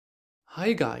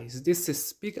Hi guys, this is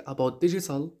Speak About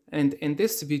Digital, and in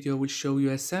this video we'll show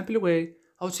you a simple way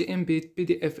how to embed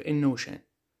PDF in Notion.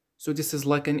 So this is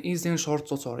like an easy and short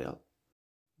tutorial.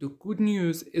 The good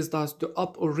news is that the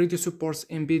app already supports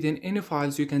embedding any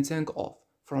files you can think of,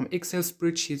 from Excel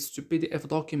spreadsheets to PDF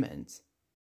documents.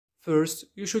 First,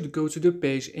 you should go to the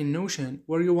page in Notion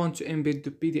where you want to embed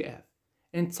the PDF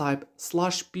and type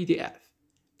 /PDF.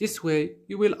 This way,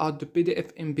 you will add the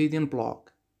PDF embedding block.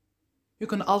 You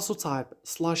can also type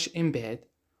 /embed,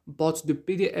 but the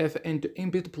PDF and the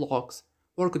embed blocks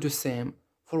work the same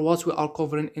for what we are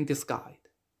covering in this guide.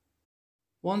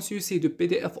 Once you see the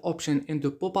PDF option in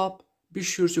the pop-up, be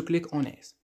sure to click on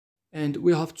it. And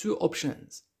we have two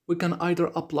options. We can either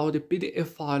upload a PDF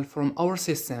file from our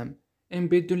system,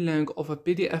 embed the link of a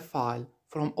PDF file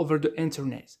from over the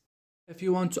internet. If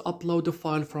you want to upload the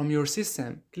file from your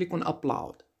system, click on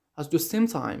Upload. At the same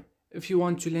time, if you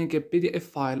want to link a PDF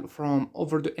file from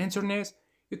over the internet,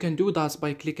 you can do that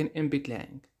by clicking Embed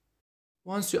Link.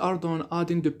 Once you are done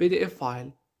adding the PDF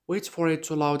file, wait for it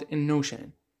to load in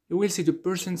Notion. You will see the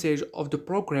percentage of the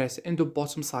progress in the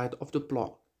bottom side of the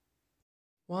block.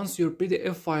 Once your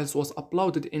PDF files was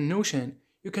uploaded in Notion,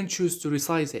 you can choose to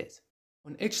resize it.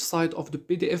 On each side of the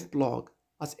PDF block,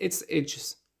 at its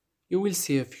edges, you will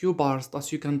see a few bars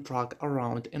that you can drag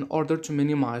around in order to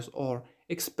minimize or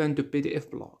expand the PDF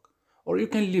block, or you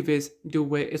can leave it the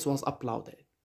way it was uploaded.